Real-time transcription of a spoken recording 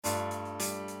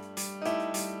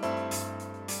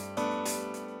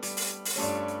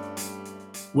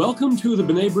Welcome to the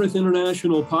B'nai B'rith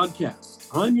International podcast.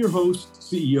 I'm your host,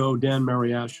 CEO Dan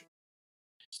Mariasch.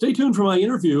 Stay tuned for my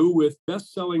interview with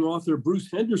best-selling author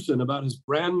Bruce Henderson about his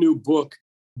brand new book,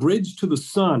 Bridge to the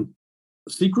Sun,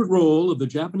 The Secret Role of the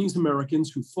Japanese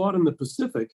Americans Who Fought in the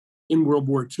Pacific in World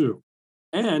War II,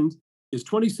 and his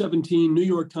 2017 New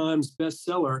York Times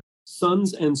bestseller,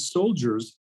 Sons and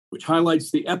Soldiers, which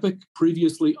highlights the epic,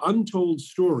 previously untold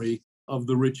story of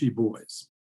the Ritchie Boys.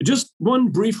 Just one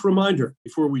brief reminder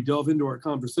before we delve into our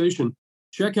conversation,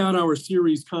 check out our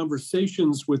series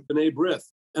Conversations with B'nai B'rith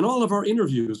and all of our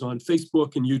interviews on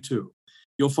Facebook and YouTube.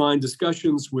 You'll find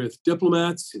discussions with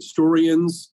diplomats,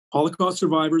 historians, Holocaust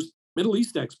survivors, Middle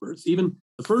East experts, even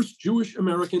the first Jewish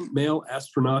American male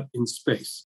astronaut in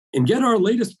space. And get our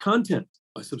latest content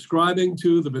by subscribing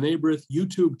to the B'nai B'rith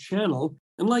YouTube channel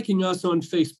and liking us on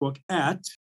Facebook at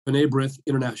B'nai B'rith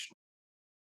International.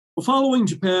 Well, following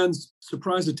Japan's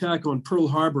surprise attack on Pearl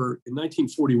Harbor in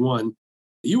 1941,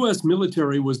 the U.S.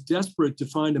 military was desperate to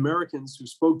find Americans who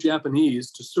spoke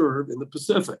Japanese to serve in the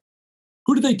Pacific.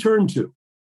 Who did they turn to?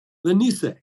 The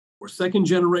Nisei, or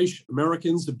second-generation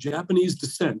Americans of Japanese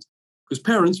descent, whose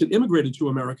parents had immigrated to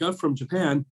America from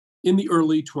Japan in the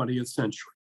early 20th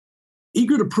century.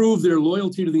 Eager to prove their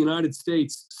loyalty to the United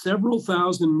States, several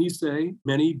thousand Nisei,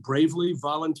 many bravely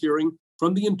volunteering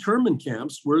from the internment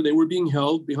camps where they were being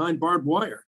held behind barbed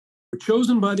wire, were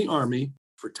chosen by the Army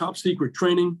for top-secret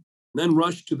training and then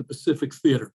rushed to the Pacific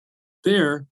Theater.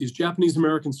 There, these Japanese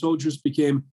American soldiers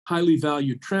became highly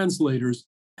valued translators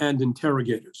and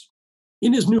interrogators.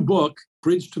 In his new book,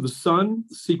 Bridge to the Sun,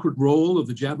 The Secret Role of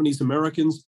the Japanese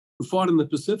Americans Who Fought in the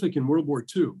Pacific in World War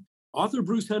II, author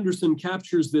Bruce Henderson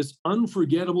captures this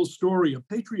unforgettable story of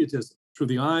patriotism through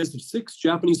the eyes of 6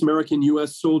 Japanese American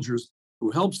U.S. soldiers who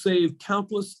helped save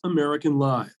countless American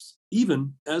lives,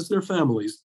 even as their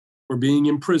families were being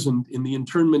imprisoned in the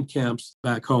internment camps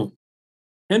back home.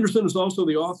 Henderson is also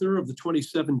the author of the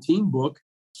 2017 book,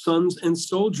 Sons and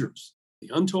Soldiers,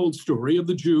 the untold story of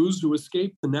the Jews who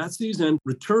escaped the Nazis and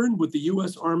returned with the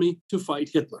U.S. Army to fight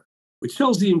Hitler, which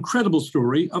tells the incredible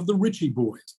story of the Ritchie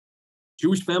Boys.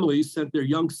 Jewish families sent their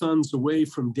young sons away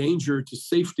from danger to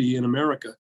safety in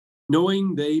America,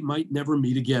 knowing they might never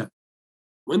meet again.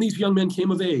 When these young men came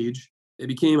of age, they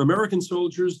became American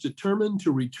soldiers determined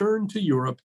to return to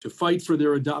Europe to fight for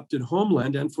their adopted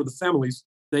homeland and for the families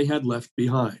they had left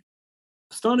behind.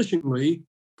 Astonishingly,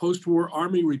 post-war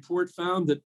Army report found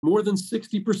that more than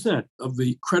 60% of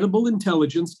the credible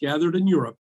intelligence gathered in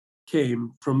Europe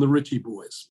came from the Ritchie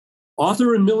Boys.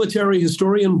 Author and military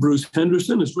historian Bruce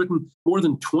Henderson has written more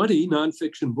than 20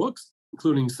 nonfiction books,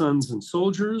 including Sons and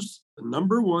Soldiers, the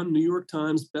 #1 New York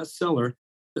Times bestseller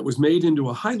that was made into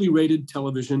a highly rated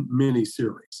television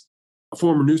miniseries. A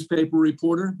former newspaper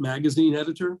reporter, magazine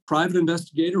editor, private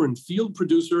investigator, and field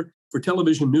producer for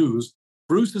television news,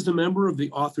 Bruce is a member of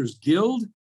the Authors Guild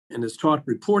and has taught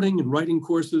reporting and writing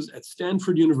courses at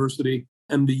Stanford University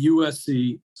and the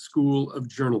USC School of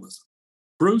Journalism.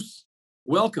 Bruce,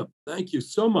 welcome. Thank you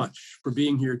so much for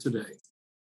being here today.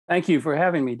 Thank you for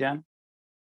having me, Dan.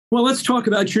 Well, let's talk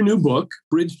about your new book,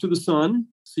 Bridge to the Sun,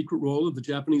 Secret Role of the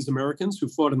Japanese Americans Who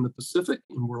Fought in the Pacific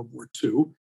in World War II.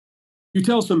 You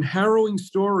tell some harrowing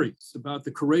stories about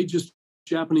the courageous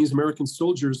Japanese American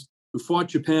soldiers who fought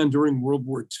Japan during World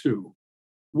War II.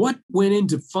 What went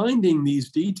into finding these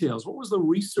details? What was the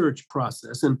research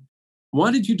process? And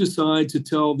why did you decide to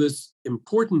tell this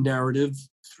important narrative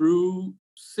through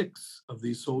 6 of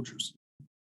these soldiers?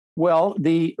 Well,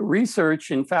 the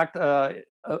research, in fact,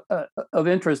 of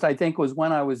interest, I think, was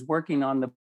when I was working on the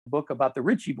book about the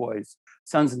Ritchie Boys,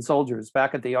 Sons and Soldiers,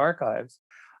 back at the archives,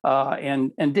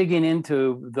 and digging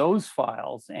into those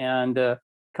files and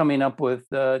coming up with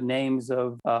names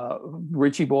of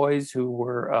Ritchie Boys who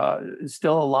were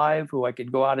still alive, who I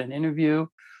could go out and interview.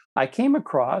 I came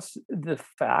across the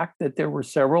fact that there were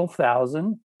several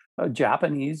thousand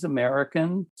Japanese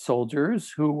American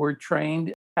soldiers who were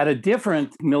trained at a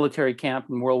different military camp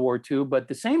in World War II, but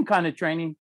the same kind of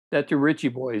training that the Ritchie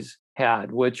Boys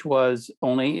had, which was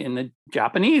only in the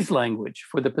Japanese language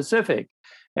for the Pacific.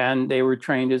 And they were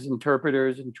trained as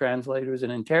interpreters and translators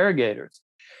and interrogators.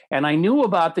 And I knew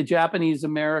about the Japanese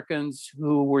Americans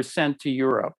who were sent to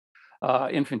Europe,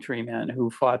 infantrymen who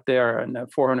fought there in the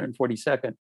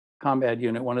 442nd Combat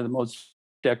Unit, one of the most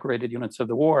decorated units of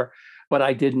the war. But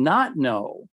I did not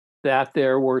know that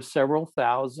there were several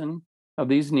thousand of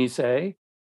these Nisei,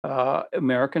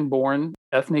 American-born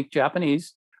ethnic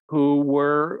Japanese, who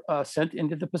were sent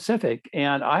into the Pacific.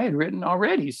 And I had written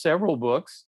already several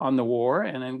books on the war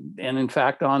and in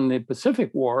fact on the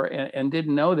Pacific War and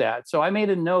didn't know that. So I made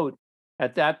a note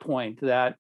at that point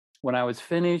that when I was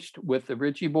finished with the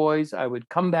Ritchie boys, I would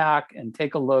come back and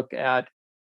take a look at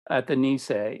the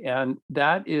Nisei. And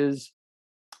that is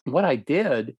what I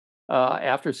did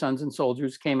after Sons and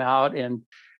Soldiers came out and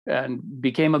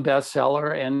became a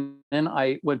bestseller. And then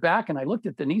I went back and I looked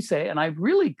at the Nisei, and I've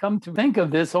really come to think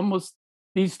of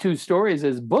these two stories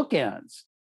as bookends.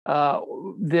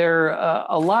 There are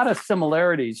a lot of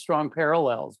similarities, strong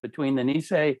parallels between the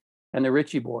Nisei and the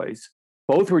Ritchie boys.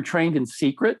 Both were trained in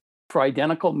secret for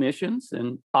identical missions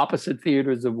in opposite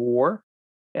theaters of war,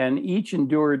 and each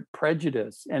endured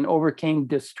prejudice and overcame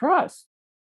distrust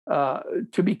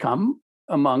to become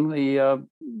among the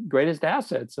greatest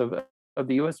assets of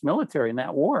the U.S. military in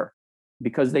that war,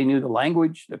 because they knew the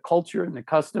language, the culture, and the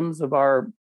customs of our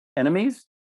enemies.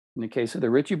 In the case of the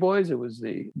Ritchie boys, it was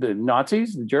the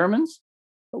Nazis, the Germans,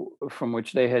 from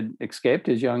which they had escaped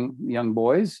as young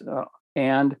boys,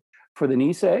 and for the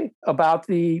Nisei, about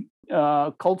the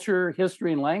culture,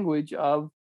 history, and language of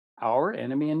our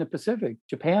enemy in the Pacific,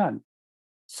 Japan.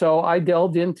 So I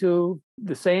delved into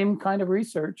the same kind of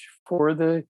research for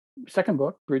the second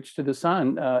book, Bridge to the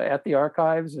Sun, at the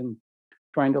archives, and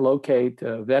trying to locate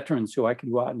veterans who I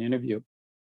could go out and interview.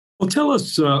 Well, tell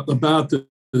us about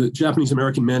the Japanese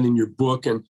American men in your book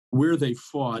and where they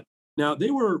fought. Now,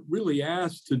 they were really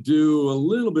asked to do a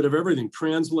little bit of everything: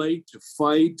 translate, to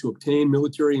fight, to obtain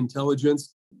military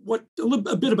intelligence.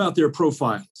 A bit about their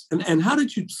profiles, and how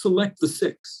did you select the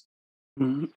 6?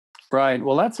 Mm-hmm. Right.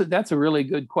 Well, that's a really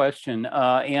good question,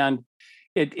 and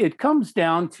it comes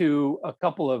down to a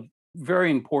couple of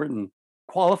very important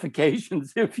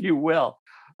qualifications, if you will.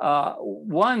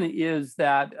 One is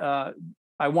that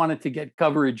I wanted to get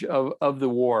coverage of the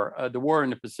war. The war in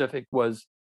the Pacific was,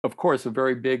 of course, a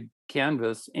very big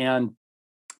canvas, and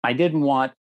I didn't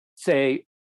want, say,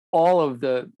 all of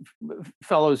the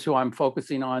fellows who I'm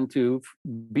focusing on to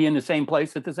be in the same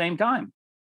place at the same time.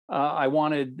 I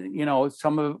wanted,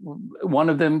 one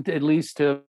of them at least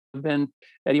to have been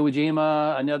at Iwo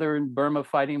Jima, another in Burma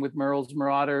fighting with Merle's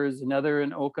Marauders, another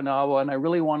in Okinawa, and I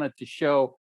really wanted to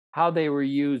show how they were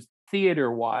used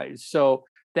theater-wise. So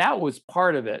that was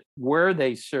part of it, where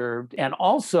they served. And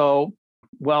also,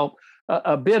 well,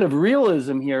 a bit of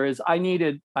realism here is I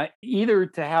needed either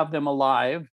to have them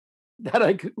alive, that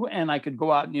I could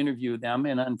go out and interview them.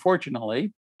 And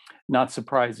unfortunately, not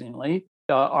surprisingly,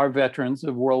 our veterans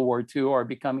of World War II are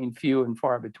becoming few and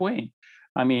far between.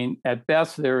 I mean, at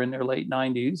best, they're in their late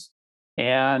 90s,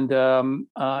 and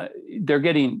they're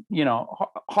getting,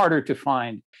 harder to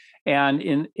find.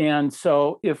 And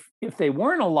so if they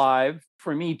weren't alive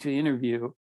for me to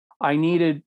interview, I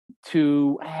needed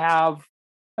to have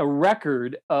a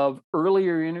record of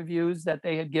earlier interviews that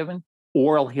they had given,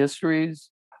 oral histories,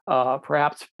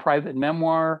 perhaps private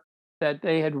memoir that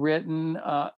they had written,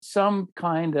 some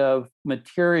kind of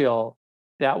material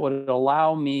that would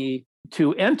allow me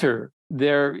to enter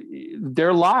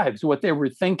their lives, what they were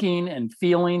thinking and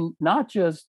feeling, not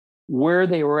just where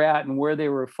they were at and where they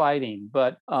were fighting,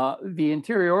 but the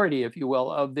interiority, if you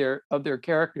will, of their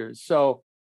characters. So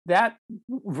that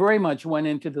very much went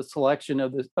into the selection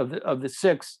of the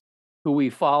 6 who we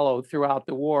followed throughout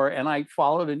the war, and I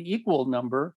followed an equal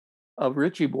number of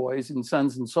Ritchie boys and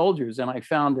Sons and Soldiers, and I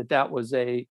found that was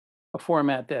a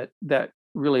format that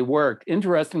really worked.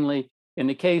 Interestingly, in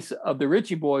the case of the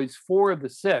Ritchie boys, 4 of the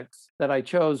 6 that I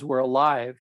chose were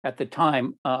alive at the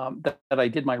time that I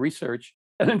did my research,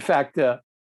 and in fact, 2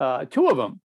 of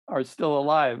them are still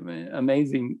alive.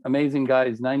 Amazing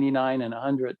guys, 99 and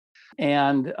 100.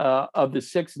 And of the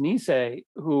 6 Nisei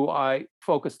who I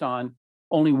focused on,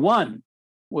 only 1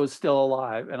 was still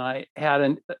alive. And I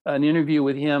had an interview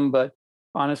with him, but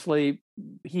honestly,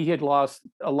 he had lost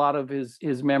a lot of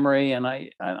his memory. And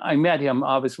I met him,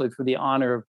 obviously, for the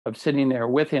honor of sitting there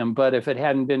with him. But if it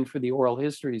hadn't been for the oral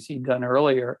histories he'd done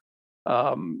earlier,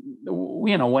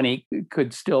 when he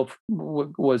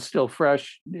was still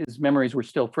fresh, his memories were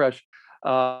still fresh,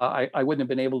 I wouldn't have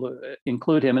been able to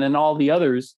include him. And then all the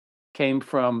others came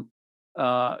from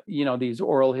these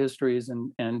oral histories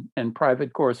and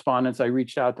private correspondence. I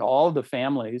reached out to all the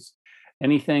families,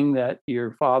 anything that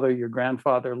your father, your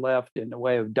grandfather left in the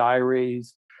way of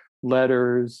diaries,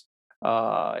 letters,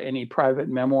 any private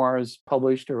memoirs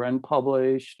published or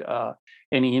unpublished,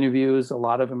 any interviews. A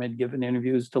lot of them had given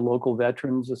interviews to local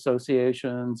veterans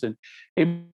associations and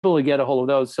able to get a hold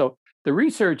of those. So the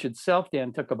research itself,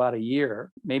 Dan, took about a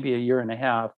year, maybe a year and a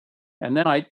half. And then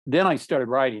I started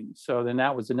writing. So then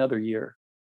that was another year.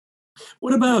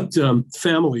 What about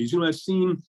families? I've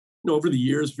seen over the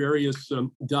years various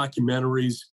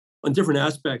documentaries on different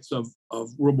aspects of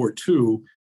World War II,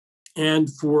 and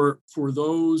for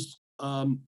those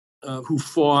who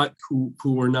fought, who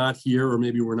were not here, or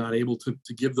maybe were not able to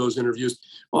give those interviews.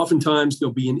 Oftentimes,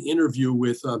 there'll be an interview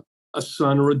with a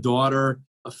son or a daughter,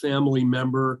 a family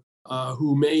member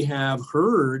who may have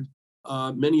heard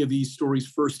many of these stories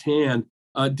firsthand.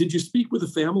 Did you speak with the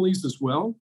families as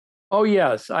well? Oh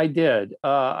yes, I did.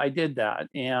 I did that,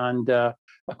 and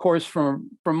of course, from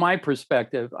my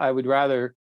perspective, I would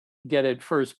rather get it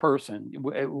first person,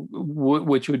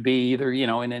 which would be either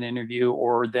in an interview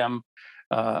or them,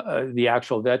 the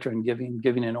actual veteran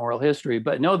giving an oral history.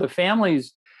 But no, the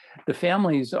families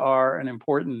are an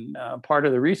important part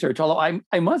of the research. Although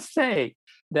I must say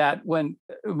that when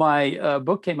my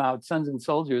book came out, Sons and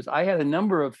Soldiers, I had a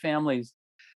number of families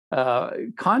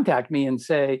contact me and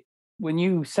say, when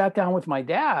you sat down with my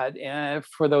dad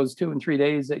for those 2 and 3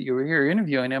 days that you were here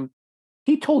interviewing him,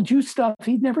 he told you stuff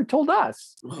he'd never told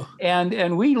us.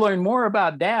 And we learned more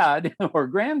about dad or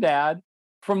granddad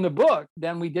from the book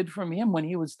than we did from him when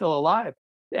he was still alive.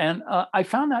 And I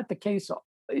found that the case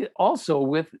also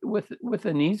with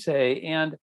Anise.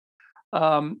 And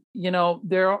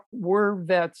there were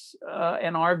vets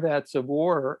and are vets of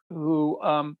war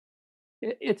who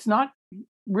it's not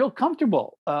real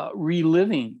comfortable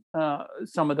reliving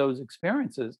some of those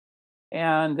experiences.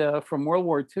 And from World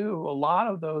War II, a lot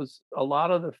of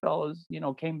the fellows,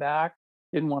 came back,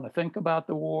 didn't want to think about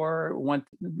the war,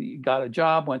 got a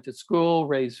job, went to school,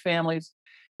 raised families,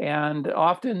 and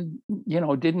often,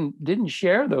 didn't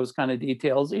share those kind of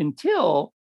details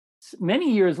until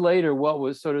many years later. What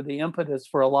was sort of the impetus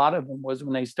for a lot of them was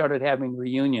when they started having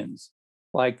reunions,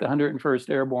 like the 101st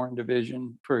Airborne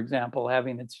Division, for example,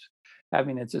 having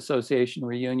its association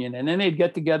reunion, and then they'd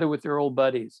get together with their old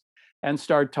buddies and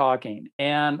start talking.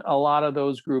 And a lot of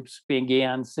those groups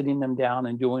began sitting them down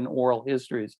and doing oral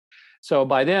histories. So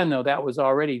by then, though, that was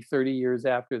already 30 years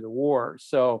after the war.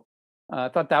 So I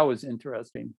thought that was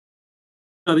interesting.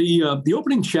 Now, the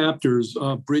opening chapters,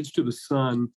 Bridge to the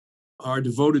Sun, are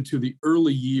devoted to the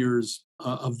early years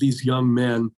of these young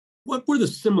men. What were the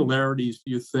similarities,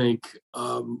 do you think,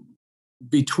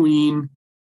 between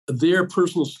their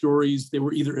personal stories? They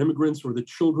were either immigrants or the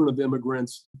children of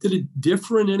immigrants. Did it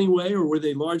differ in any way, or were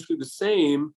they largely the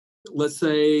same, let's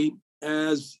say,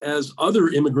 as other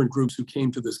immigrant groups who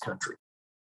came to this country?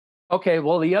 Okay,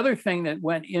 well, the other thing that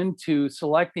went into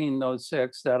selecting those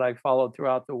six that I followed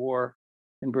throughout the war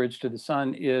in Bridge to the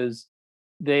Sun is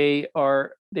they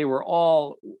were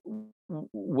all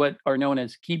what are known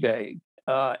as Kibe,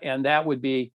 and that would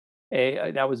be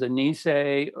that was a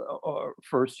Nisei, or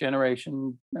first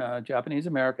generation Japanese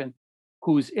American,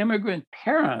 whose immigrant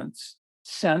parents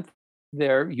sent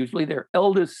usually their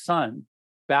eldest son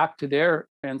back to their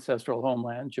ancestral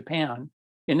homeland, Japan,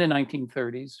 in the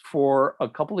 1930s for a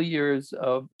couple of years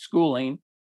of schooling,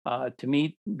 to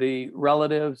meet the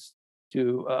relatives,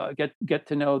 to get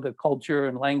to know the culture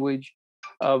and language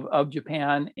of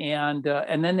Japan, and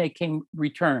then they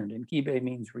returned, and Kibe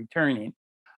means returning,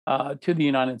 to the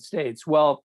United States.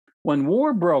 Well, when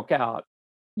war broke out,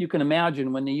 you can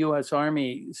imagine when the U.S.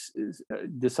 Army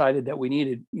decided that we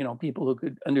needed, people who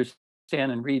could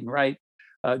understand and read and write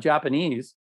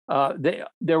Japanese.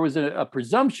 There was a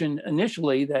presumption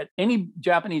initially that any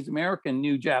Japanese American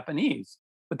knew Japanese,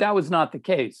 but that was not the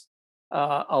case.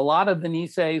 A lot of the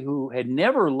Nisei who had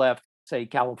never left, say,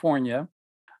 California,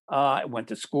 went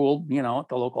to school, at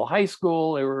the local high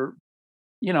school. They were,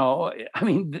 I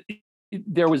mean,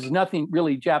 there was nothing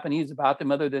really Japanese about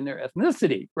them other than their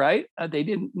ethnicity, right? They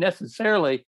didn't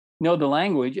necessarily know the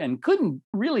language and couldn't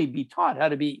really be taught how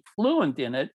to be fluent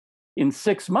in it in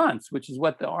 6 months, which is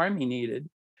what the Army needed.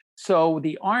 So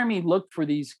the Army looked for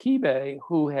these Kibe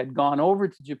who had gone over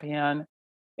to Japan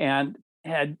and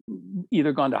had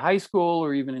either gone to high school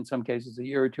or even in some cases a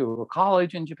year or two of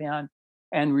college in Japan,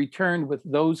 and returned with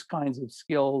those kinds of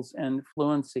skills and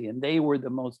fluency. And they were the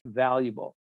most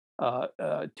valuable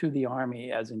to the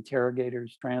Army as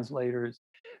interrogators, translators.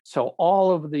 So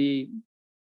all of the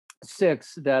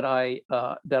six that I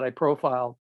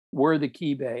profiled were the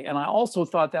Kibe, and I also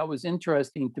thought that was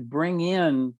interesting to bring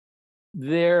in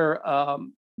their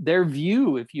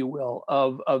view, if you will,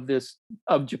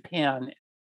 of Japan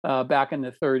back in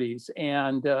the 30s,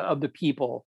 and of the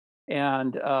people.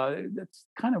 And that's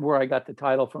kind of where I got the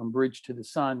title from, Bridge to the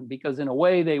Sun, because in a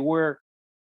way they were,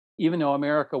 even though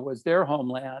America was their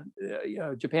homeland,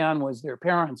 Japan was their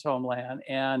parents' homeland,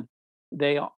 and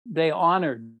they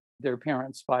honored their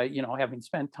parents by having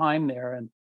spent time there, and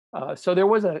so there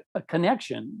was a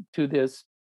connection to this,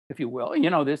 if you will,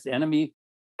 this enemy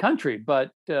country.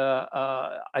 But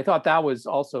I thought that was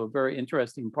also a very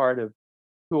interesting part of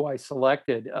who I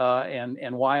selected,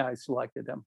 and why I selected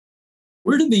them.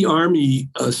 Where did the Army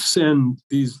send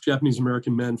these Japanese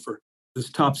American men for this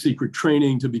top secret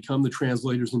training to become the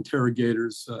translators,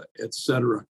 interrogators, et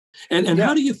cetera? And Yeah.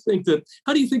 how do you think that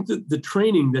the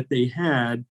training that they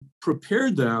had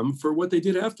prepared them for what they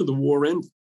did after the war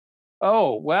ended?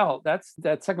 Oh, well, that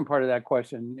second part of that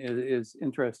question is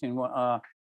interesting.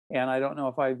 And I don't know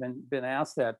if I've been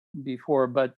asked that before,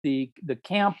 but the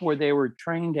camp where they were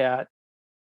trained at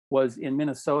was in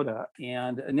Minnesota.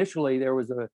 And initially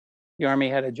the Army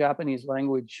had a Japanese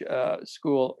language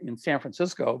school in San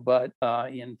Francisco, but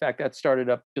in fact, that started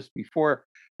up just before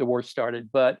the war started.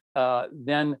 But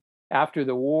then after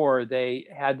the war, they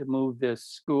had to move this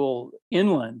school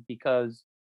inland because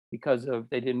of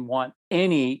they didn't want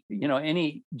any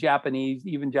Japanese,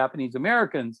 even Japanese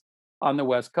Americans on the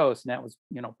West Coast. And that was,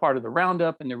 part of the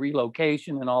roundup and the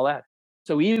relocation and all that.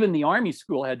 So even the Army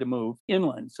school had to move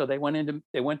inland. So they went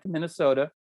to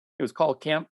Minnesota. It was called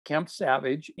Camp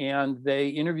Savage, and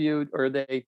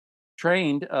they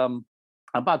trained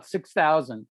about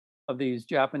 6,000 of these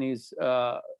Japanese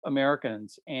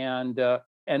Americans, and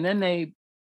then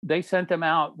they sent them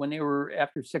out when they were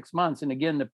after 6 months. And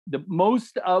again, the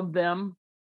most of them,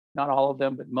 not all of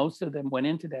them, but most of them went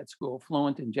into that school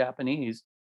fluent in Japanese.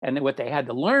 And then what they had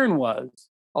to learn was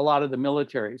a lot of the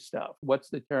military stuff. What's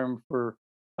the term for,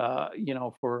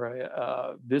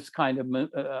 this kind of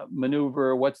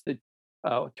maneuver? What's the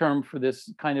term for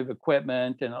this kind of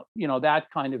equipment? And, that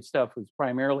kind of stuff was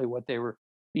primarily what they were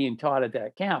being taught at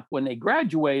that camp. When they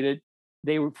graduated,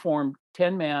 they formed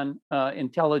 10-man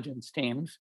intelligence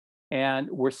teams and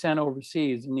were sent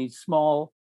overseas. And these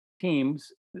small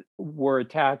teams were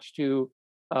attached to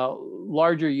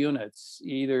larger units,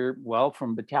 either,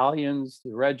 from battalions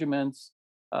to regiments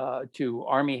to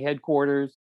Army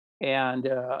headquarters, and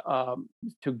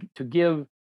to give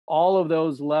all of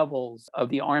those levels of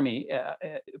the Army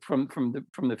from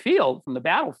the field, from the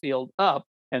battlefield up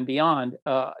and beyond,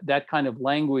 that kind of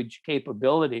language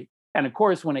capability. And of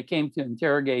course, when it came to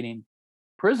interrogating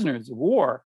prisoners of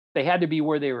war, they had to be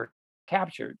where they were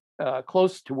captured,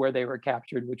 close to where they were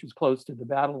captured, which was close to the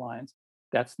battle lines.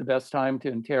 That's the best time to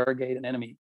interrogate an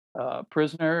enemy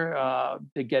prisoner,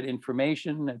 to get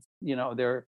information.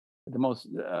 They're the most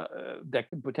that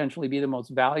could potentially be the most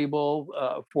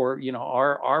valuable for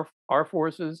our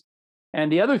forces. And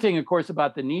the other thing, of course,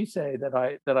 about the Nisei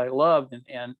that I loved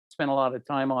and spent a lot of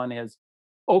time on is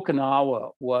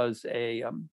Okinawa was it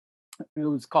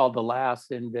was called the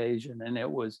last invasion, and it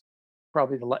was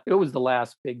probably the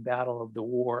last big battle of the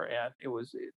war, and it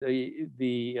was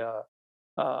the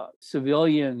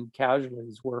civilian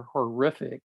casualties were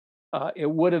horrific. They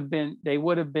would have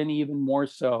been even more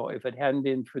so if it hadn't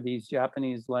been for these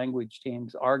Japanese language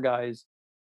teams, our guys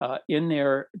in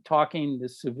there talking to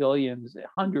civilians,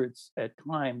 hundreds at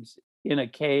times in a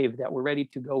cave, that were ready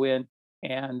to go in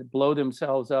and blow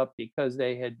themselves up because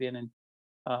they had been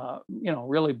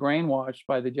really brainwashed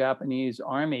by the Japanese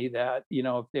army that,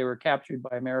 if they were captured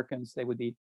by Americans, they would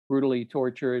be brutally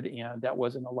tortured, and that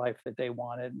wasn't a life that they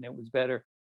wanted, and it was better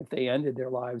if they ended their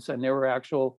lives. And there were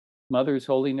actual mothers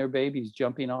holding their babies,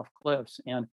 jumping off cliffs.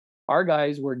 And our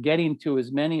guys were getting to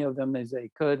as many of them as they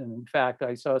could. And in fact,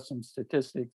 I saw some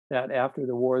statistics that after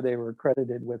the war, they were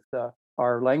credited with,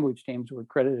 our language teams were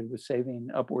credited with saving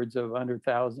upwards of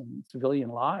 100,000 civilian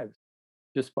lives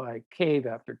just by cave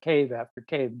after cave after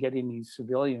cave, getting these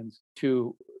civilians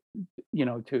to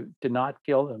not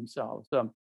kill themselves.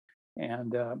 So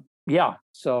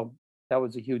that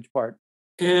was a huge part.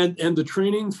 And the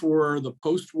training for the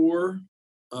post-war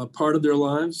part of their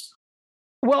lives?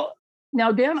 Well,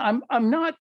 now, Dan, I'm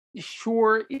not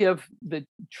sure if the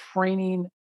training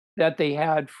that they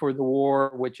had for the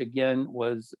war, which again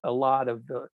was a lot of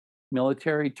the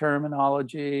military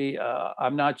terminology,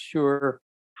 I'm not sure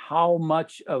how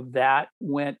much of that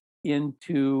went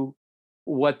into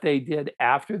what they did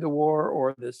after the war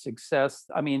or the success.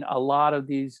 I mean, all of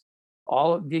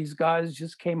these guys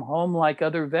just came home like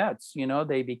other vets.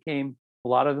 A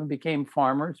lot of them became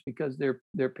farmers because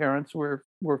their parents were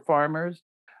farmers,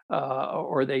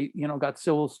 or they got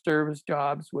civil service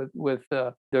jobs with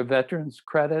their veterans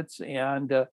credits.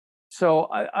 And so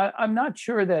I'm not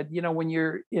sure that when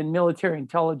you're in military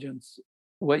intelligence,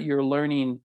 what you're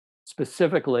learning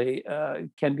specifically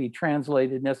can be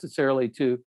translated necessarily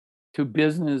to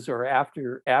business or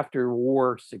after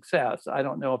war success. I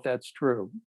don't know if that's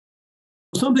true.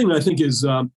 Something I think is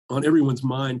on everyone's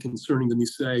mind concerning the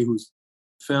Nisei, whose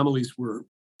families were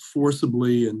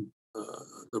forcibly and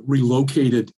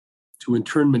relocated to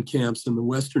internment camps in the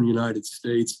Western United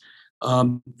States.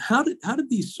 How did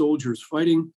these soldiers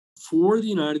fighting for the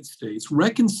United States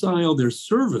reconcile their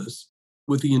service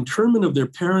with the internment of their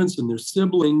parents and their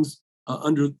siblings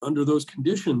under those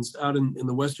conditions out in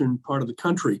the western part of the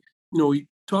country. We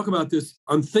talk about this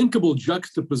unthinkable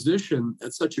juxtaposition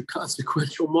at such a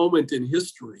consequential moment in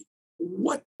history.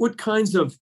 What kinds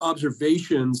of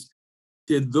observations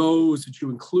did those that you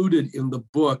included in the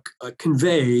book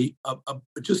convey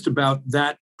just about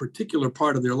that particular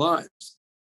part of their lives?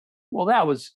 Well, that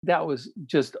was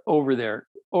just over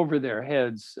their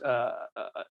heads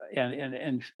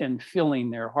and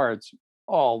filling their hearts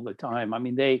all the time. I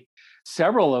mean,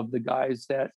 several of the guys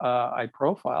that I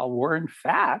profile were in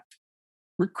fact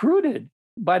recruited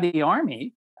by the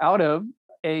Army out of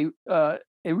a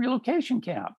relocation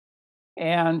camp,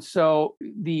 and so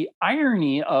the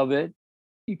irony of it,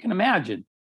 you can imagine.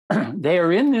 They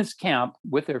are in this camp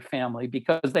with their family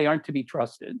because they aren't to be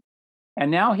trusted,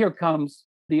 and now here comes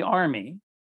the Army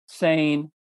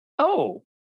saying, "Oh,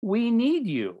 we need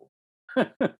you."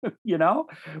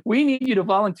 We need you to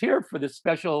volunteer for this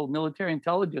special military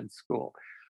intelligence school.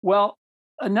 Well,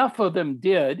 enough of them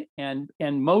did, and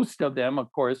most of them,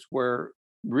 of course, were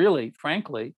really,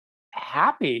 frankly,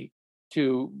 happy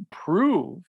to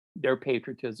prove their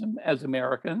patriotism as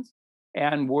Americans,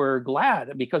 and were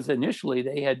glad because initially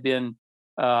they had been,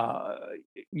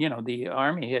 the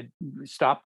Army had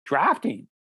stopped drafting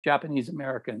Japanese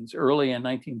Americans early in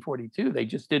 1942. They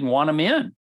just didn't want them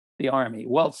in the Army.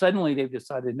 Well, suddenly they've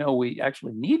decided, no, we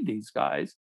actually need these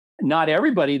guys. Not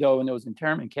everybody, though, in those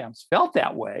internment camps felt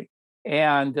that way,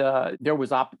 and there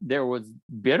was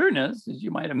bitterness, as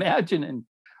you might imagine,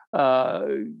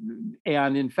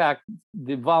 and in fact,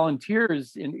 the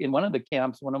volunteers in one of the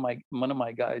camps, one of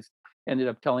my guys ended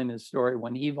up telling this story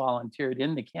when he volunteered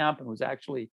in the camp and was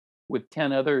actually with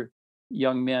 10 other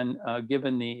young men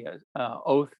given the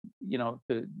oath,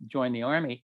 to join the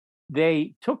Army.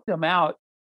 They took them out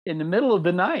in the middle of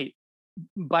the night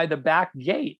by the back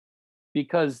gate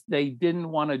because they didn't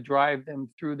want to drive them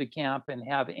through the camp and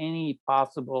have any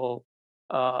possible,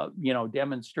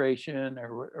 demonstration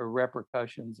or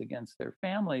repercussions against their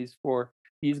families for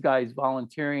these guys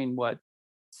volunteering what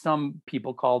some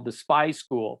people call the spy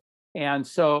school. And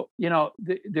so,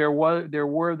 there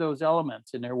were those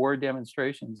elements, and there were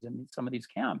demonstrations in some of these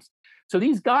camps. So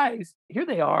these guys, here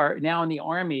they are now in the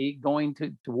Army going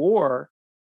to war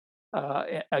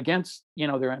against,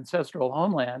 their ancestral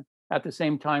homeland at the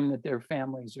same time that their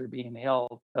families are being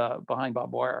held behind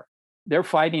barbed wire. They're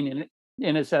fighting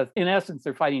in essence,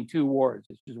 they're fighting two wars.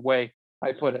 It's just the way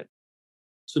I put it.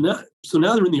 So now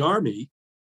they're in the Army.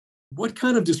 What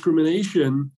kind of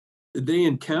discrimination did they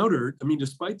encounter? I mean,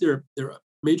 despite their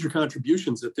major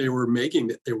contributions that they were making,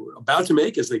 that they were about to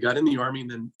make as they got in the Army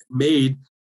and then made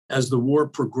as the war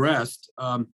progressed,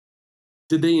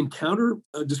 did they encounter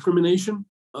discrimination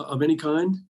of any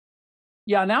kind?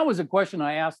 Yeah, and that was a question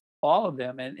I asked all of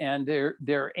them, and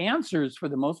their answers for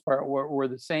the most part were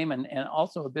the same, and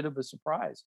also a bit of a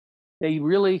surprise. They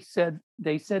said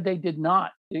they did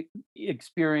not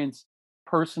experience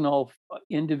personal,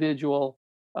 individual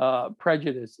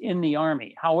prejudice in the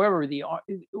Army. However, the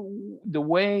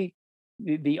way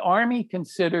the Army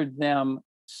considered them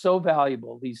so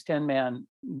valuable, these 10-man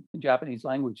Japanese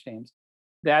language teams,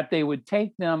 that they would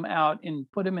take them out and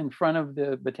put them in front of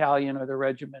the battalion or the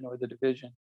regiment or the division.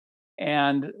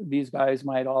 And these guys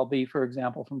might all be, for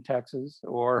example, from Texas,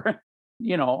 or,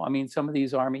 some of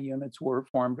these Army units were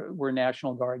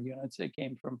National Guard units that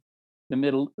came from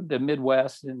the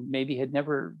Midwest and maybe had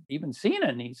never even seen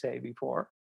a Nisei before.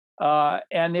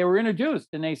 And they were introduced,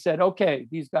 and they said, okay,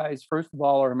 these guys, first of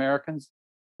all, are Americans.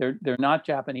 They're not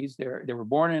Japanese. They were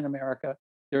born in America.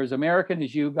 They're as American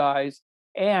as you guys,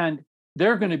 and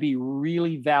they're going to be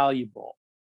really valuable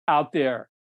out there.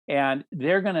 And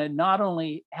they're going to not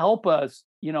only help us,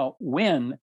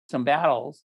 win some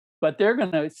battles, but they're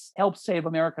going to help save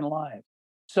American lives.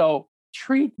 So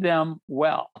treat them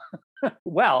well.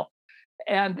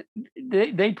 And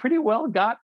they pretty well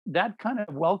got that kind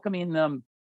of welcoming them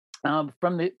from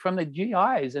the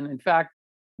GIs. And in fact,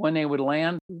 when they would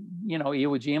land,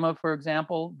 Iwo Jima, for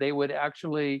example, they would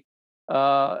actually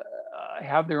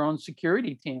have their own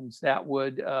security teams that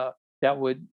would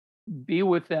be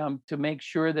with them to make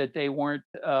sure that they weren't,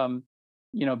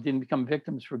 didn't become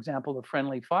victims, for example, of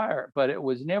friendly fire. But it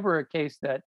was never a case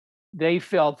that they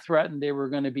felt threatened they were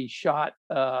going to be shot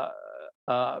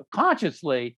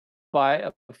consciously by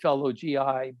a fellow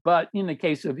GI. But in the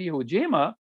case of Iwo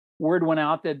Jima, word went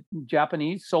out that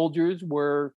Japanese soldiers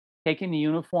were taking the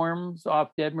uniforms off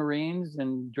dead Marines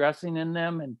and dressing in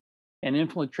them and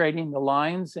infiltrating the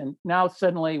lines. And now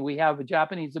suddenly we have a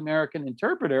Japanese American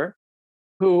interpreter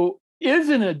who is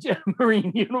in a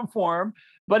Marine uniform,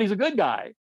 but he's a good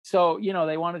guy. So,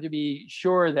 they wanted to be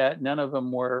sure that none of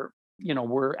them were,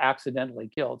 were accidentally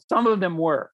killed. Some of them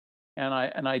were, and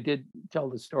I did tell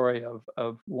the story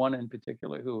of one in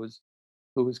particular who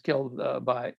was killed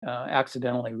by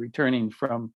accidentally returning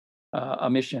from a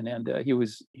mission, and he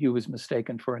was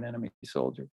mistaken for an enemy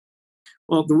soldier.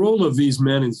 Well, the role of these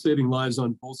men in saving lives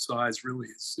on both sides really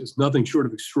is nothing short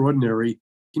of extraordinary.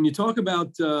 Can you talk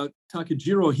about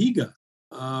Takejiro Higa,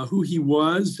 who he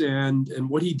was and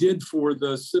what he did for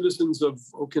the citizens of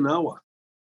Okinawa?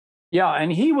 Yeah,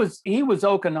 and he was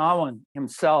Okinawan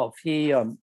himself.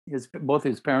 Both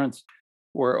his parents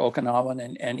were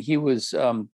Okinawan, and he was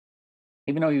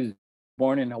even though he was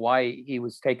born in Hawaii, he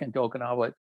was taken to Okinawa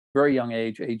at a very young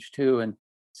age 2, and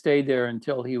stayed there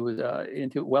until he was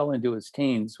into his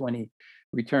teens when he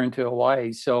returned to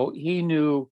Hawaii. So he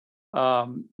knew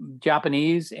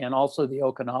Japanese and also the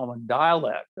Okinawan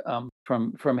dialect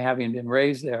from having been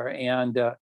raised there. And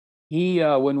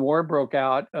when war broke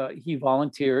out, he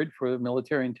volunteered for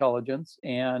military intelligence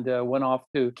and went off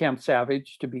to Camp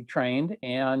Savage to be trained.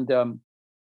 And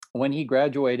when he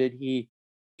graduated, he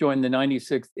joined the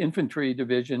 96th Infantry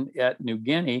Division at New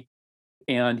Guinea,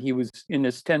 and he was in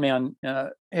this 10-man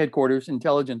headquarters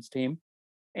intelligence team.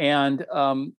 And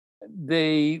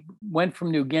they went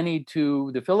from New Guinea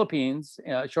to the Philippines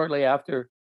shortly after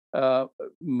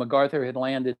MacArthur had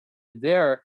landed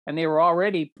there, and they were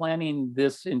already planning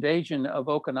this invasion of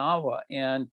Okinawa.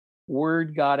 And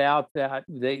word got out that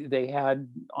they had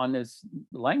on this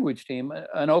language team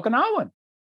an Okinawan,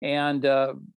 and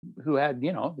who had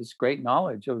this great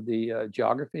knowledge of the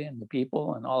geography and the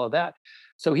people and all of that.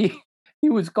 So he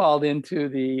was called into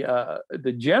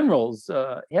the general's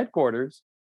headquarters,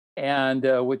 and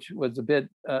which was a bit,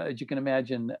 as you can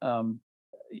imagine,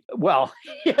 well,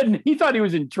 he thought he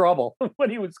was in trouble when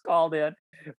he was called in,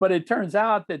 but it turns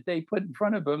out that they put in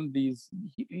front of him these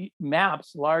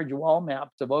maps, large wall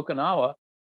maps of Okinawa,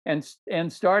 and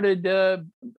started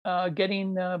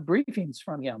getting briefings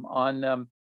from him on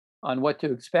what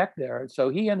to expect there. So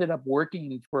he ended up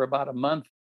working for about a month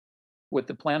with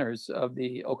the planners of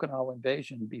the Okinawa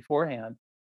invasion beforehand,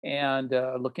 and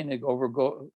looking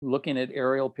at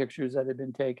aerial pictures that had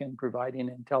been taken, providing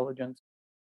intelligence.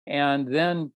 And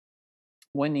then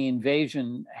when the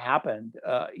invasion happened,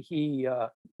 he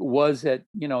was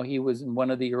in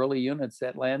one of the early units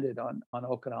that landed on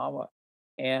Okinawa,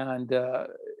 and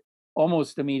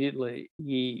almost immediately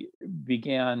he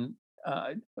began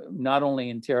not only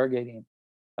interrogating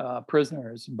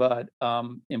prisoners, but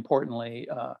importantly,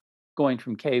 going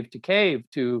from cave to cave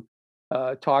to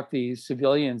talk these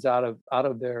civilians out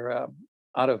of their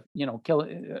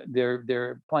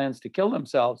their plans to kill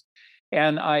themselves.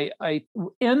 And I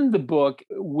end the book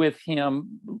with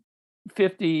him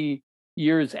 50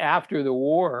 years after the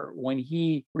war, when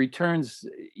he returns,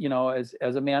 as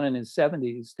a man in his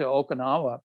 70s to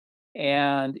Okinawa,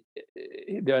 and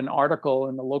an article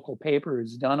in the local paper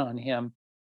is done on him,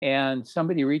 and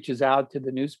somebody reaches out to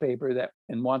the newspaper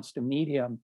and wants to meet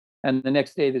him, and the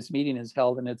next day this meeting is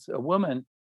held, and it's a woman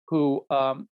who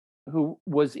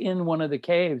was in one of the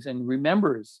caves and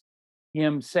remembers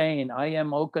him saying, "I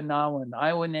am Okinawan.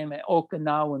 I am an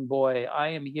Okinawan boy. I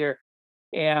am here,"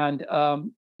 and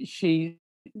she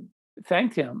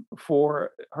thanked him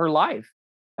for her life,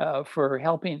 for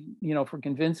helping, for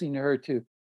convincing her to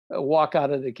walk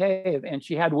out of the cave. And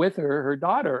she had with her her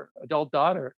daughter,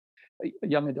 a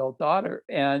young adult daughter,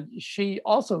 and she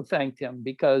also thanked him,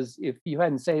 because if you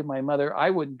hadn't saved my mother, I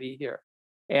wouldn't be here.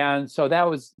 And so that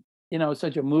was,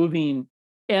 such a moving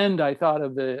end, I thought,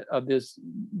 of this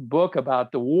book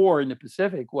about the war in the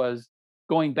Pacific, was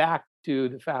going back to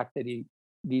the fact that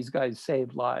these guys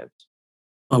saved lives.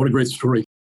 Oh, what a great story.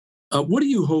 What do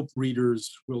you hope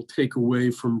readers will take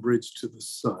away from Bridge to the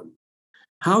Sun?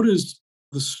 How does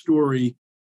the story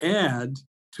add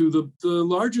to the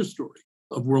larger story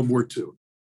of World War II?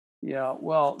 Yeah,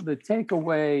 well, the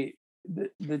takeaway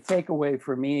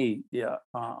for me,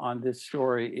 on this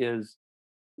story is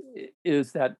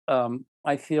that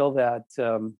I feel that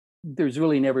there's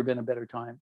really never been a better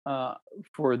time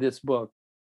for this book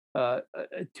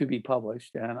to be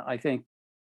published, and I think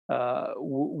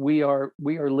we are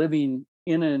living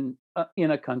in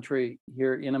a country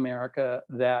here in America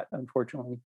that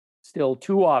unfortunately still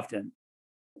too often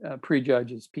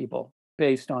prejudges people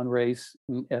based on race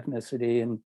and ethnicity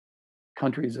and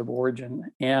countries of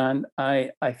origin. And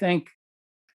I think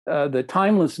the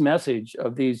timeless message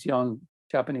of these young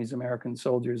Japanese American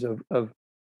soldiers of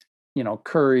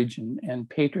courage and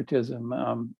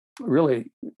patriotism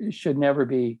really should never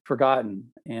be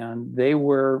forgotten. And they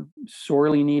were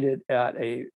sorely needed at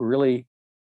a really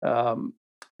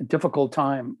difficult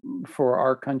time for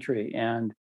our country,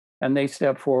 and they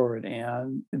stepped forward.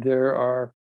 And there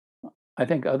are I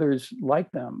think others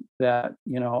like them that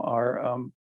are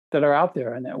that are out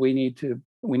there, and that we need to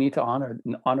honor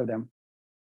them.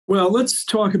 Well, let's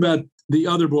talk about the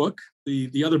other book,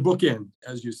 the other bookend,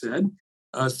 as you said,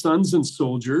 Sons and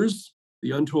Soldiers: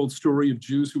 The Untold Story of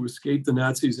Jews Who Escaped the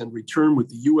Nazis and Returned with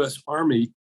the U.S.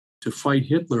 Army to Fight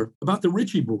Hitler, about the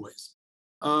Ritchie boys.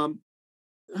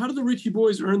 How did the Ritchie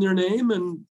boys earn their name,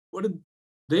 and what did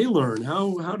they learn?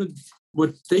 How did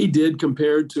what they did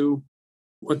compared to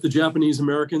what the Japanese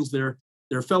Americans, their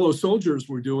fellow soldiers,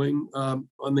 were doing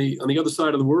on the other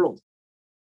side of the world?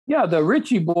 Yeah, the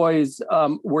Ritchie boys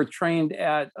were trained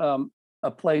at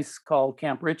a place called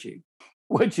Camp Ritchie,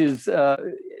 which is,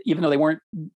 even though they weren't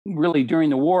really during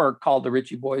the war called the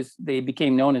Ritchie boys, they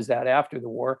became known as that after the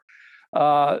war.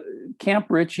 Camp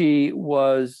Ritchie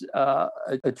was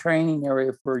a training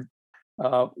area for,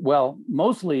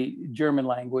 mostly German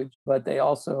language, but they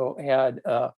also had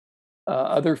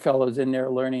other fellows in there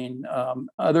learning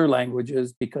other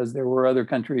languages, because there were other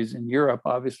countries in Europe,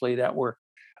 obviously, that were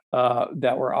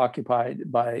occupied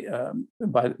by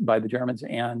the Germans,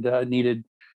 and needed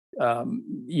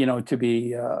to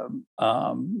be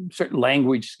certain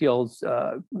language skills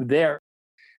there.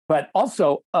 But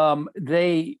also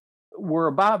there were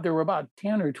about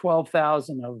 10 or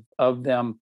 12,000 of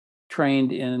them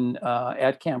trained in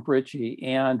at Camp Ritchie,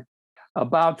 and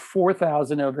about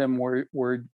 4,000 of them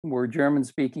were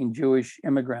German-speaking Jewish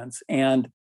immigrants. And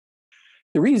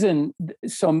the reason,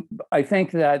 so I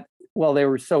think that, well, they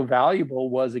were so valuable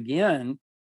was, again,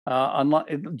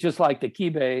 just like the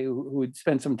Kibe who had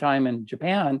spent some time in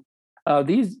Japan,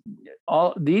 these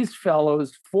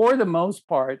fellows, for the most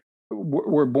part,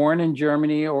 were born in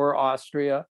Germany or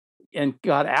Austria and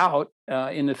got out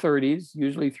in the 30s,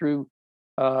 usually through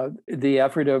the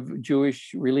effort of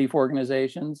Jewish relief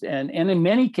organizations, and in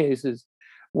many cases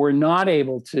were not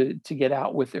able to get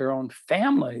out with their own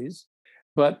families,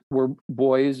 but were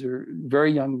boys or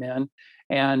very young men.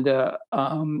 And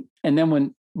then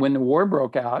when the war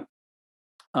broke out,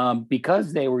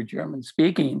 because they were German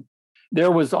speaking,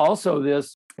 there was also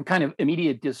this kind of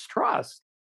immediate distrust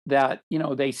that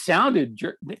they sounded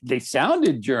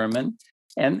German,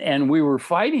 and we were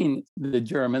fighting the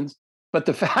Germans. But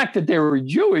the fact that they were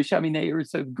Jewish, I mean, they were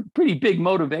a pretty big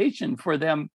motivation for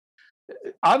them,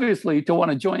 obviously, to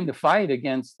want to join the fight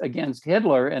against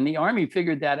Hitler. And the army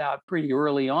figured that out pretty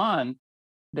early on,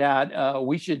 that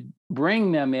we should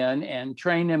bring them in and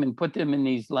train them and put them in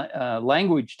these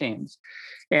language teams.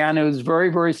 And it was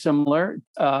very, very similar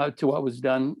to what was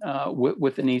done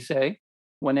with the Nisei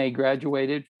when they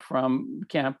graduated from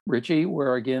Camp Ritchie,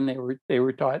 where, again, they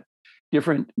were taught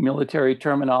different military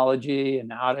terminology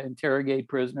and how to interrogate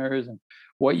prisoners, and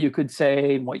what you could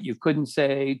say and what you couldn't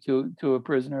say to a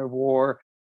prisoner of war,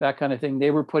 that kind of thing.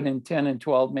 They were put in 10 and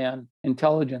 12-man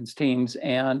intelligence teams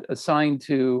and assigned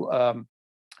to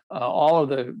all of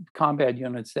the combat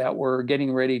units that were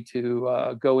getting ready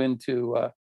to go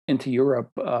into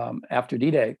Europe after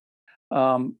D-Day.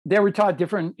 They were taught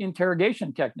different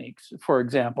interrogation techniques, for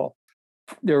example.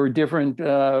 There were different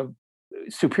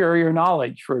superior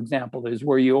knowledge, for example, is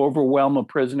where you overwhelm a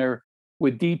prisoner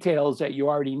with details that you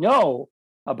already know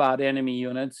about enemy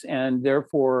units, and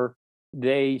therefore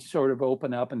they sort of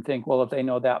open up and think, well, if they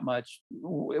know that much,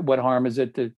 what harm is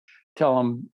it to tell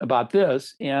them about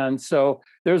this? And so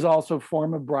there's also a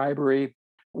form of bribery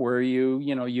where you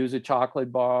use a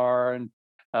chocolate bar and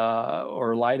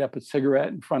or light up a cigarette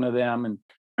in front of them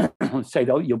and say,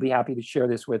 oh, you'll be happy to share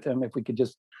this with them if we could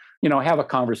just have a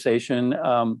conversation.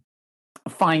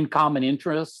 Find common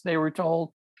interests, they were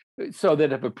told, so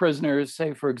that if a prisoner,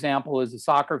 say, for example, is a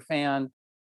soccer fan,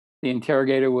 the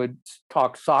interrogator would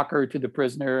talk soccer to the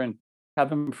prisoner and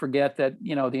have him forget that,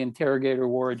 the interrogator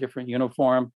wore a different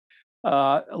uniform.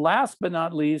 Last but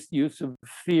not least, use of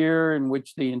fear, in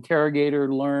which the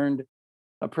interrogator learned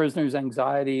a prisoner's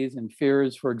anxieties and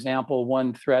fears. For example,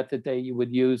 one threat that they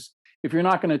would use: if you're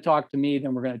not going to talk to me,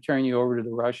 then we're going to turn you over to the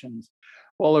Russians.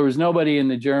 Well, there was nobody in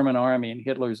the German army, in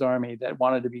Hitler's army, that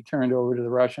wanted to be turned over to the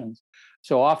Russians.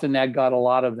 So often that got a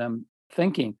lot of them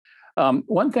thinking.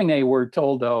 One thing they were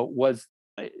told, though, was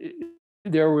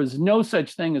there was no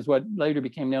such thing as what later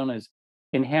became known as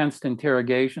enhanced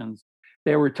interrogations.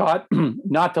 They were taught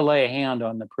not to lay a hand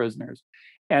on the prisoners.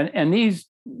 And these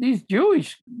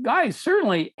Jewish guys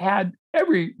certainly had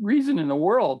every reason in the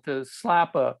world to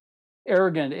slap a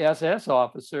arrogant SS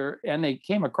officer, and they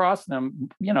came across them,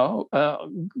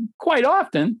 quite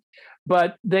often,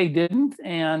 but they didn't,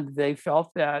 and they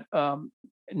felt that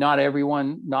not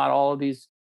all of these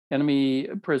enemy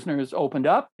prisoners opened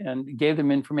up and gave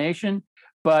them information,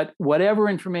 but whatever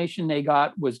information they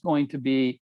got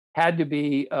had to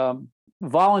be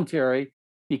voluntary,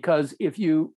 because if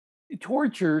you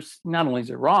torture, not only is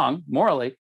it wrong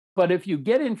morally, but if you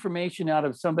get information out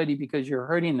of somebody because you're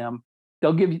hurting them,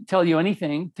 they'll tell you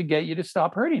anything to get you to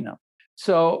stop hurting them.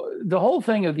 So the whole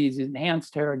thing of these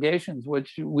enhanced interrogations,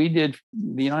 which the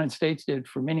United States did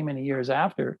for many, many years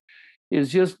after, is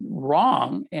just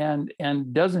wrong and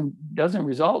doesn't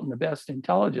result in the best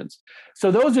intelligence.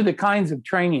 So those are the kinds of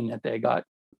training that they got.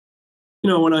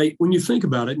 When you think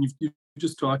about it, and you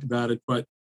just talked about it, but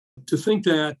to think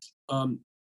that some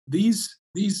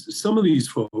of these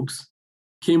folks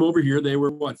came over here, they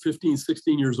were 15,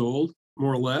 16 years old,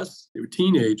 more or less. They were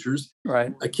teenagers.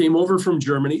 Right. I came over from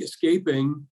Germany,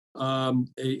 escaping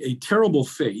a terrible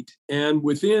fate, and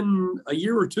within a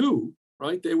year or two,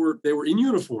 right, they were in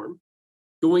uniform,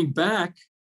 going back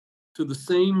to the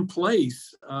same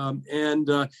place. I had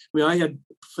a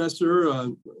professor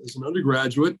as an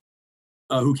undergraduate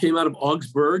who came out of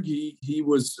Augsburg. He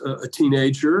was a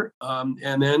teenager,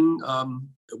 and then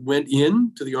went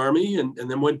in to the army, and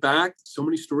then went back. So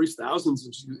many stories,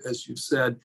 thousands, as you've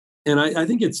said. And I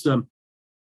think it's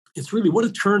really, what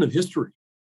a turn of history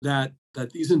that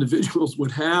these individuals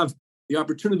would have the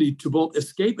opportunity to both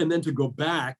escape and then to go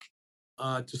back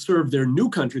to serve their new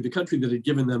country, the country that had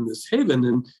given them this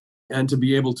haven, and to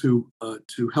be able to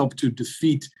help to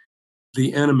defeat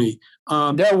the enemy.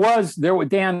 There was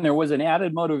an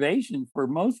added motivation for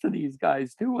most of these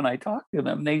guys too. When I talked to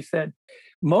them, they said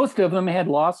most of them had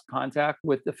lost contact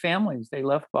with the families they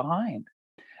left behind,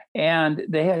 and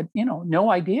they had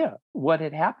no idea what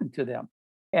had happened to them.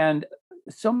 And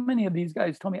so many of these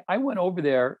guys told me, I went over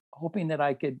there hoping that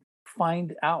I could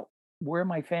find out where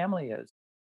my family is,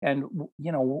 and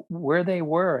where they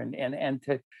were, and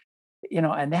to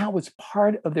and that was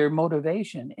part of their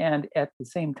motivation. And at the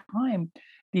same time,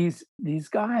 these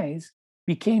guys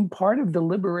became part of the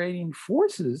liberating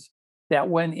forces that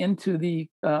went into the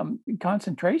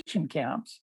concentration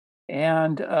camps,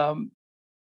 and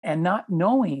not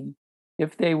knowing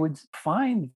if they would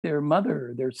find their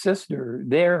mother, their sister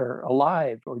there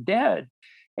alive or dead.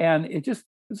 And it just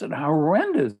was a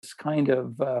horrendous kind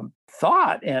of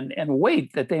thought and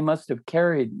weight that they must have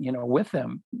carried, with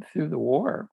them through the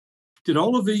war. Did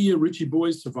all of the Ritchie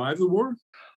boys survive the war?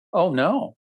 Oh,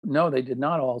 no, they did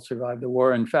not all survive the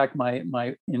war. In fact,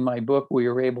 in my book, we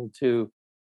were able to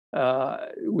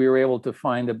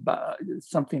find about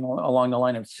something along the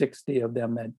line of 60 of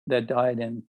them that died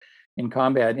in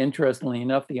combat. Interestingly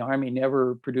enough, the Army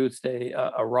never produced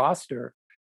a roster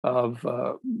of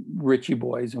Ritchie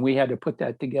boys, and we had to put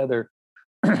that together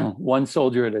one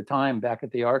soldier at a time back at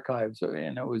the archives,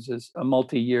 and it was just a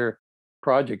multi-year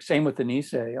project. Same with the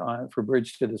Nisei for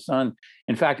Bridge to the Sun.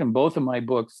 In fact, in both of my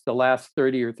books, the last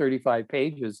 30 or 35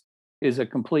 pages is a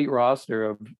complete roster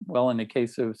of, in the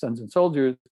case of Sons and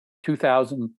Soldiers,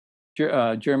 2,000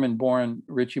 German-born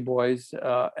Ritchie boys,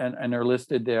 and they're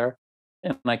listed there.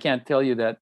 And I can't tell you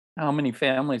how many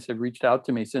families have reached out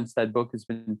to me since that book has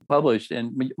been published.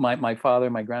 And my father,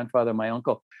 my grandfather, my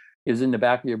uncle is in the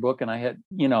back of your book, and I had,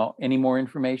 any more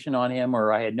information on him,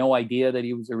 or I had no idea that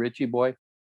he was a Ritchie boy.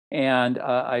 And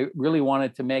I really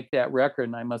wanted to make that record,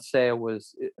 and I must say it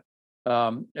was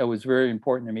very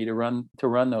important to me to run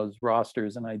those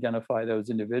rosters and identify those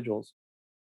individuals.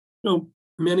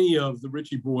 Many of the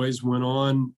Ritchie boys went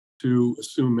on to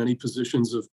assume many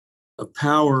positions of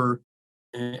power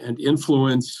and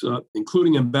influence,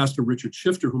 including Ambassador Richard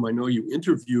Shifter, whom I know you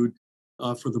interviewed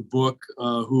for the book,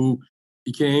 who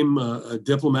became a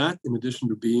diplomat in addition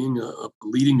to being a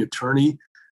leading attorney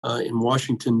in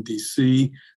Washington,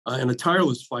 D.C., and a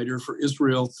tireless fighter for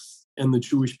Israel and the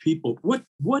Jewish people.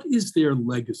 What is their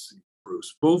legacy,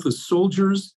 Bruce, both as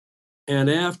soldiers and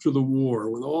after the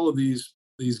war, with all of these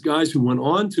guys who went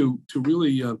on to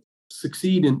really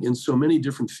succeed in so many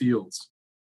different fields?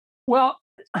 Well,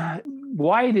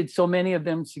 why did so many of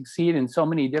them succeed in so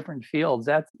many different fields?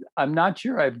 I'm not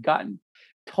sure I've gotten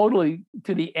totally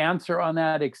to the answer on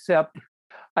that, except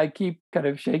I keep kind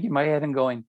of shaking my head and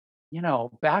going,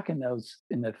 back in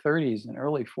the 30s and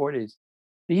early 40s,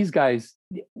 these guys,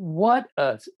 what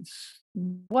a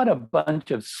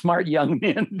bunch of smart young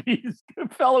men these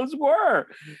fellows were.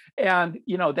 And,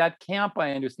 that camp,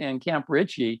 I understand, Camp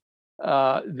Ritchie,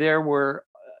 there were,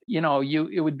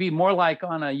 it would be more like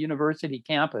on a university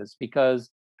campus, because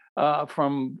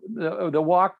from the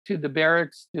walk to the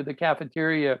barracks to the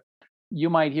cafeteria, you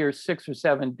might hear 6 or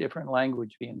 7 different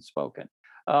languages being spoken.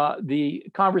 The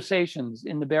conversations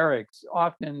in the barracks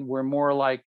often were more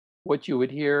like what you would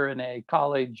hear in a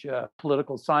college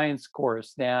political science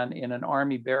course than in an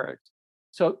army barracks.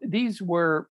 So these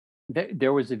were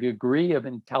there was a degree of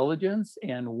intelligence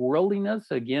and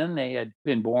worldliness. Again, they had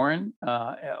been born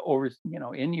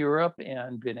in Europe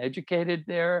and been educated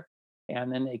there.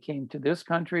 And then they came to this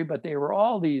country, but they were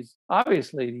all these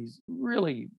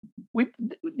really,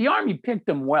 the Army picked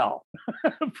them well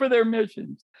for their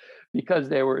missions because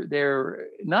they're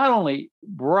not only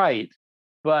bright,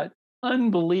 but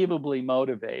unbelievably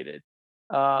motivated.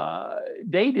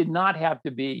 They did not have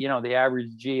to be, the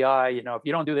average GI, if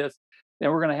you don't do this, then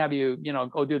we're going to have you,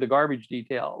 go do the garbage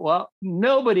detail. Well,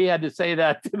 nobody had to say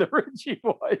that to the Ritchie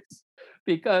boys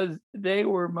because they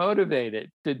were motivated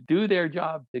to do their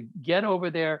job, to get over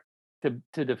there,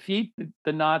 to defeat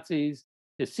the Nazis,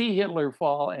 to see Hitler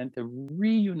fall, and to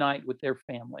reunite with their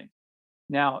families.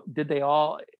 Now, did they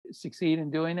all succeed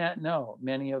in doing that? No.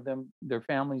 Many of them, their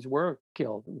families were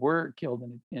killed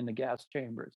in the gas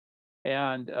chambers.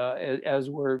 And as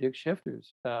were Dick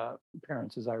Shifter's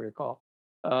parents, as I recall.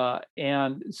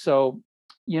 And so,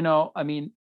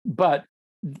 but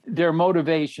their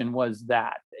motivation was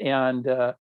that. And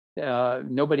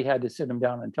nobody had to sit them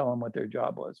down and tell them what their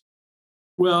job was.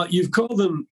 Well, you've called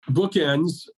them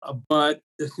bookends, but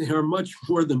they are much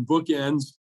more than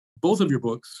bookends. Both of your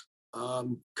books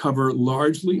cover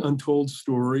largely untold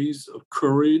stories of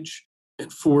courage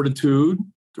and fortitude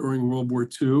during World War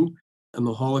II and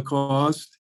the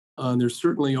Holocaust. There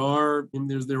certainly are,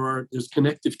 there's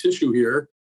connective tissue here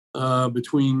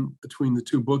between the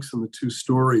two books and the two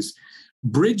stories.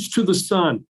 Bridge to the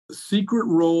Sun, the secret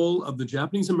role of the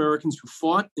Japanese Americans who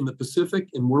fought in the Pacific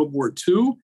in World War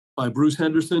II by Bruce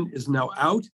Henderson is now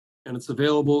out, and it's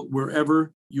available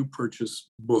wherever you purchase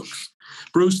books.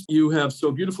 Bruce, you have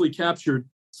so beautifully captured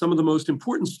some of the most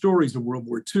important stories of World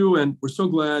War II, and we're so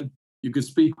glad you could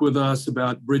speak with us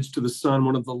about Bridge to the Sun,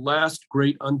 one of the last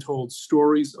great untold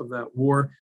stories of that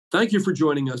war. Thank you for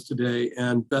joining us today,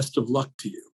 and best of luck to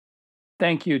you.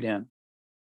 Thank you, Dan.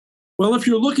 Well, if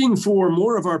you're looking for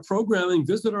more of our programming,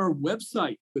 visit our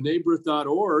website,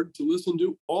 benebrith.org, to listen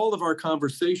to all of our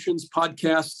conversations,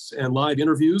 podcasts, and live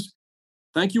interviews.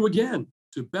 Thank you again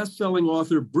to best-selling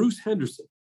author Bruce Henderson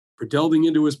for delving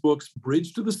into his books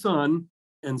Bridge to the Sun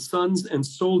and Sons and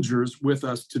Soldiers with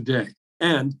us today.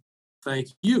 And thank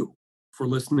you for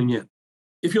listening in.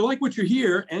 If you like what you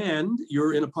hear and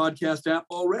you're in a podcast app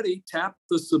already, tap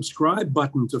the subscribe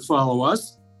button to follow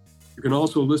us. You can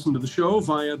also listen to the show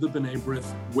via the B'nai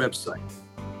B'rith website.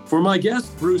 For my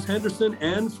guest, Bruce Henderson,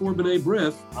 and for B'nai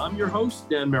B'rith, I'm your host,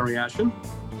 Dan Mariaschin.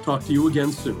 Talk to you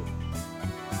again soon.